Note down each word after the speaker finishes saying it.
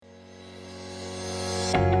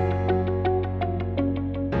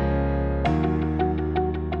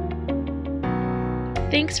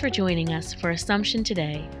Thanks for joining us for Assumption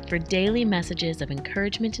Today for daily messages of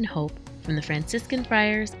encouragement and hope from the Franciscan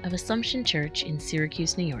Friars of Assumption Church in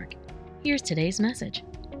Syracuse, New York. Here's today's message.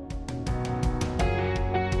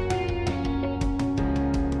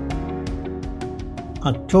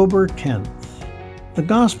 October 10th. The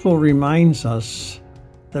Gospel reminds us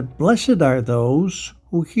that blessed are those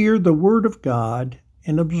who hear the Word of God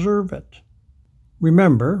and observe it.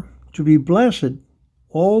 Remember, to be blessed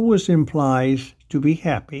always implies to be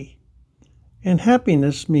happy, and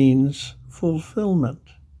happiness means fulfillment.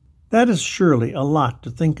 That is surely a lot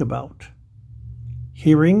to think about.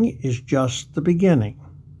 Hearing is just the beginning.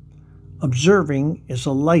 Observing is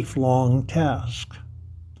a lifelong task.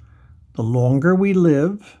 The longer we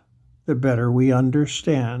live, the better we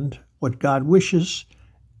understand what God wishes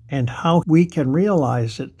and how we can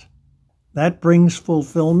realize it. That brings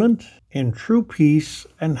fulfillment and true peace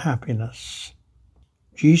and happiness.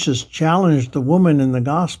 Jesus challenged the woman in the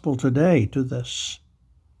gospel today to this.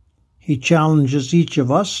 He challenges each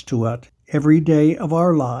of us to it every day of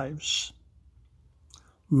our lives.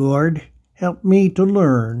 Lord, help me to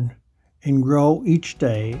learn and grow each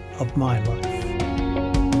day of my life.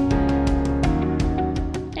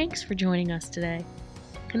 Thanks for joining us today.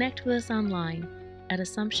 Connect with us online at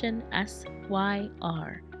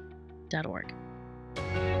AssumptionSYR.org.